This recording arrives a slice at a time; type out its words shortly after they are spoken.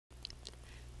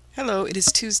Hello, it is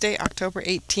Tuesday, October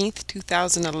 18th,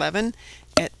 2011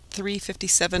 at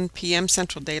 3:57 p.m.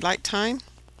 Central Daylight Time.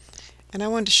 And I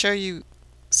wanted to show you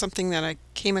something that I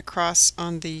came across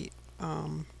on the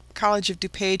College of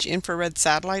DuPage infrared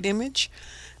satellite image.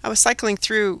 I was cycling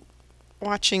through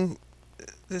watching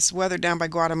this weather down by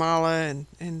Guatemala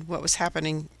and what was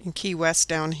happening in Key West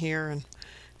down here and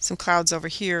some clouds over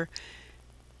here.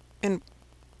 And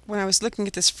when I was looking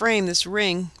at this frame, this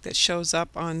ring that shows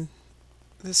up on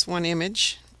this one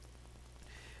image,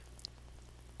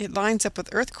 it lines up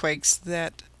with earthquakes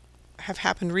that have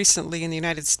happened recently in the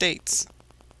United States,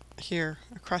 here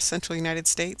across central United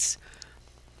States,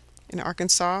 in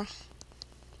Arkansas.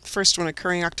 The first one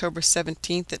occurring October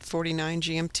 17th at 49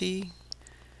 GMT.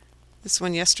 This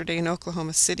one yesterday in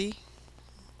Oklahoma City,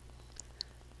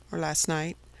 or last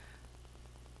night.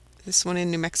 This one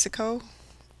in New Mexico,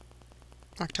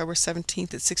 October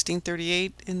 17th at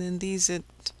 1638, and then these at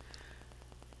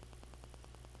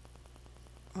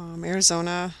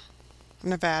Arizona,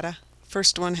 Nevada.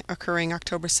 First one occurring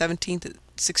October 17th at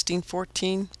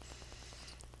 1614.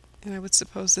 And I would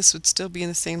suppose this would still be in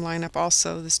the same lineup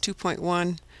also. This 2.1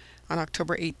 on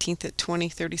October 18th at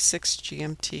 2036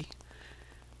 GMT.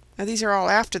 Now these are all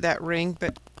after that ring,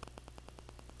 but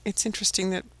it's interesting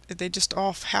that they just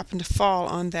all happen to fall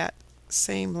on that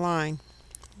same line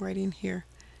right in here.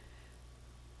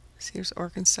 So here's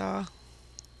Arkansas,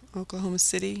 Oklahoma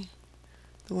City,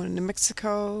 the one in New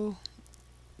Mexico,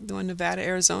 the one in Nevada,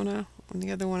 Arizona, and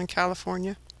the other one in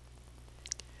California.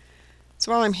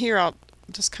 So while I'm here, I'll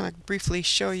just kind of briefly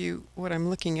show you what I'm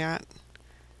looking at.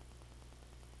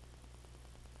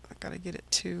 I've got to get it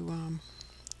to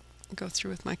go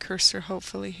through with my cursor,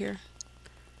 hopefully, here.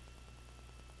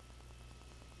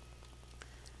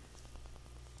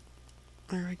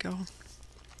 There we go.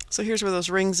 So here's where those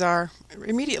rings are.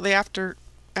 Immediately after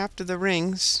the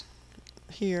rings,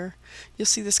 here, you'll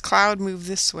see this cloud move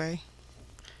this way.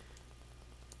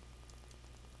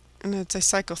 And as I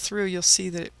cycle through, you'll see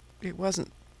that it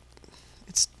wasn't.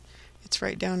 It's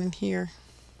right down in here.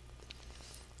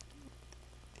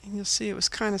 And you'll see it was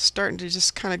kind of starting to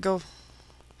just kind of go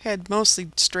head mostly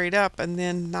straight up, and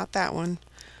then not that one.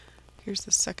 Here's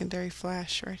the secondary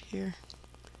flash right here.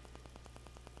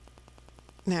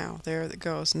 Now, there it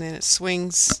goes, and then it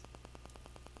swings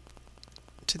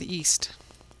to the east.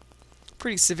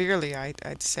 Pretty severely,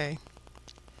 I'd say.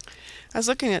 I was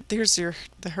looking at, here's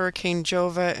the Hurricane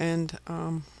Jova and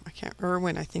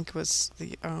Irwin, I think was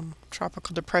the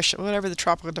tropical depression, whatever the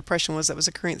tropical depression was that was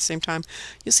occurring at the same time.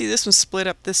 You'll see this one split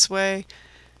up this way,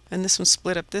 and this one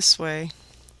split up this way.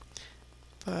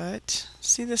 But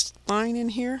see this line in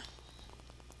here?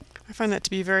 I find that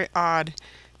to be very odd.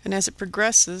 And as it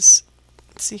progresses,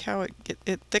 see how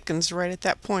it thickens right at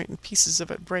that point, and pieces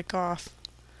of it break off.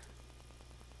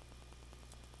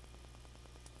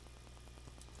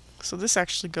 So this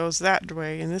actually goes that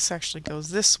way, and this actually goes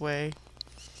this way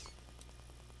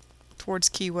towards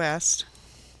Key West.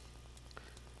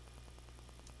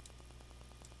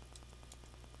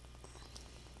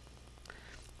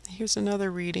 Here's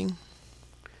another reading.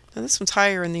 Now this one's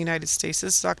higher in the United States.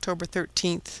 This is October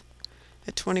 13th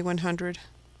at 2100.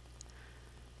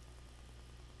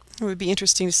 It would be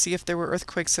interesting to see if there were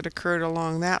earthquakes that occurred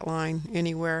along that line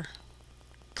anywhere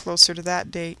closer to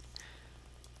that date.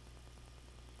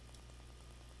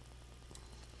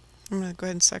 I'm going to go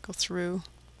ahead and cycle through.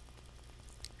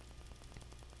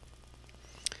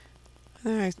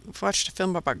 And I watched a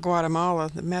film about Guatemala,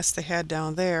 the mess they had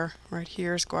down there. Right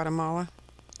here is Guatemala.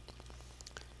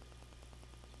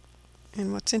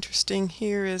 And what's interesting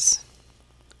here is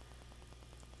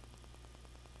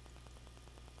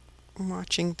I'm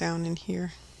watching down in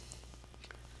here.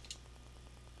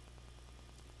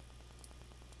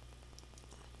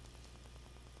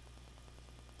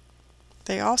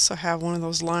 They also have one of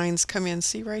those lines come in,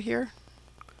 see right here?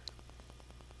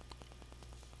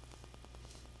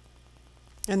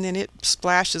 And then it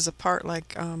splashes apart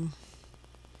like, I don't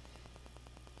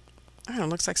know,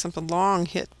 looks like something long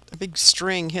hit, a big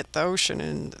string hit the ocean,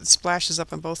 and it splashes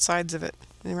up on both sides of it.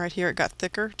 And right here it got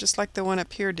thicker, just like the one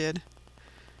up here did.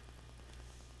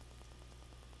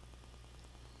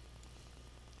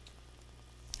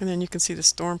 And then you can see the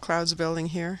storm clouds building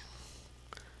here.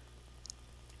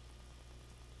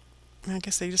 I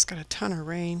guess they just got a ton of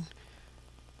rain.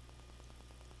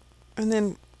 And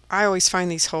then I always find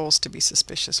these holes to be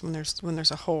suspicious when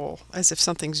there's a hole, as if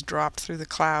something's dropped through the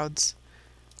clouds.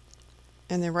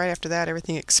 And then right after that,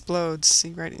 everything explodes.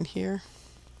 See right in here?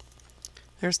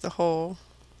 There's the hole.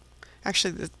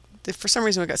 Actually, for some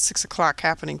reason we got 6 o'clock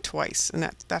happening twice, and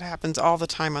that happens all the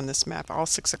time on this map. All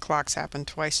 6 o'clocks happen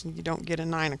twice, and you don't get a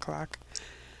 9 o'clock.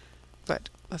 but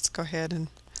let's go ahead and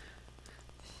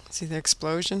see the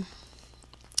explosion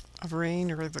of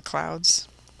rain or the clouds.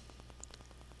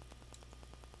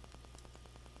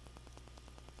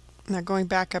 Now going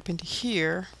back up into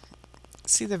here,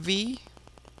 see the V?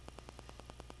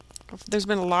 There's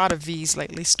been a lot of V's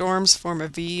lately. Storms form a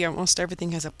V. Almost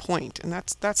everything has a point, and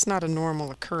that's not a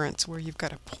normal occurrence where you've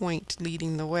got a point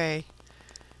leading the way.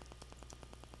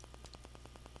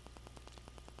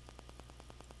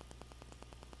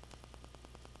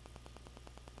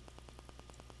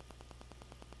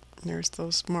 There's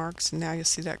those marks, and now you'll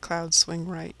see that cloud swing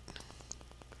right.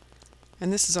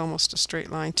 And this is almost a straight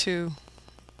line too.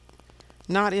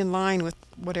 Not in line with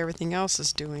what everything else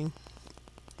is doing.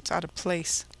 It's out of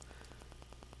place.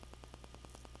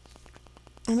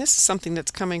 And this is something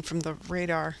that's coming from the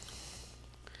radar.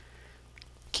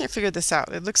 Can't figure this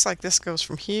out. It looks like this goes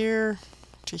from here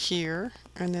to here,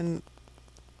 and then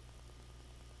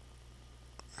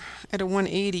at a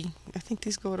 180. I think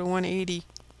these go at a 180.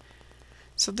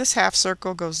 So this half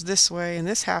circle goes this way, and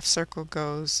this half circle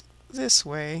goes this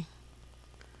way.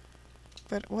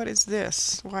 But what is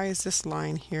this? Why is this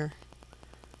line here?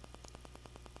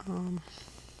 I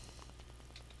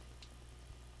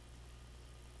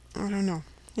don't know.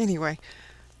 Anyway,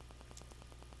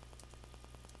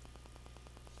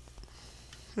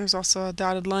 there's also a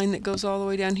dotted line that goes all the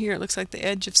way down here. It looks like the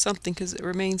edge of something because it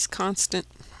remains constant.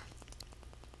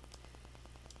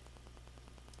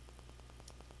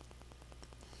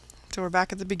 So we're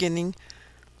back at the beginning.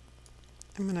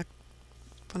 I'm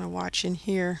gonna watch in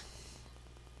here.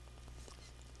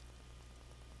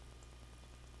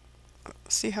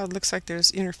 See how it looks like there's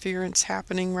interference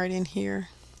happening right in here?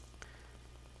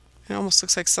 It almost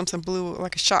looks like something blew,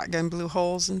 like a shotgun blew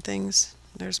holes and things.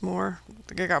 There's more.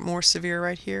 I got more severe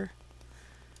right here.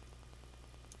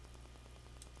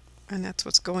 And that's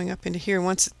what's going up into here.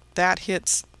 Once that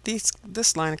hits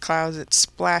this line of clouds, it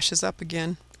splashes up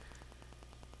again.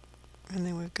 And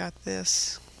then we've got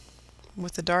this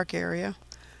with the dark area,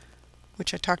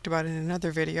 which I talked about in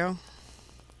another video.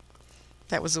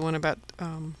 That was the one about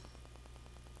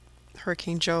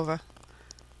Hurricane Jova.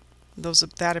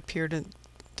 That appeared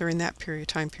during that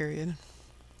time period.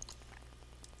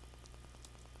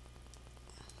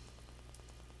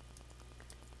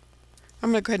 I'm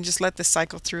going to go ahead and just let this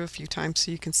cycle through a few times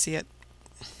so you can see it.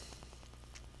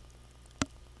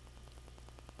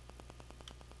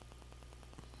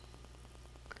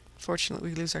 Fortunately,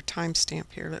 we lose our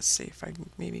timestamp here. Let's see if I can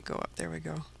maybe go up. There we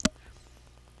go.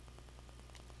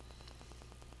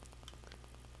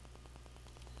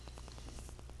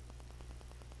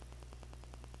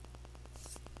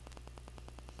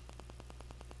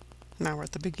 Now we're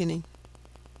at the beginning.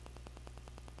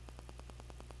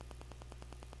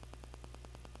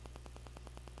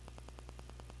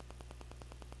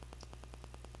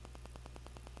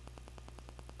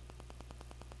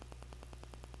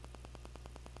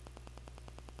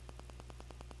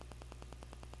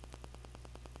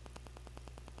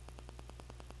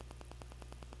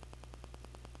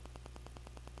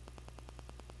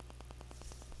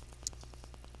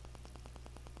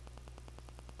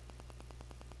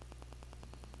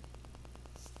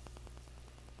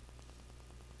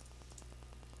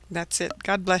 That's it.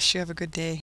 God bless you. Have a good day.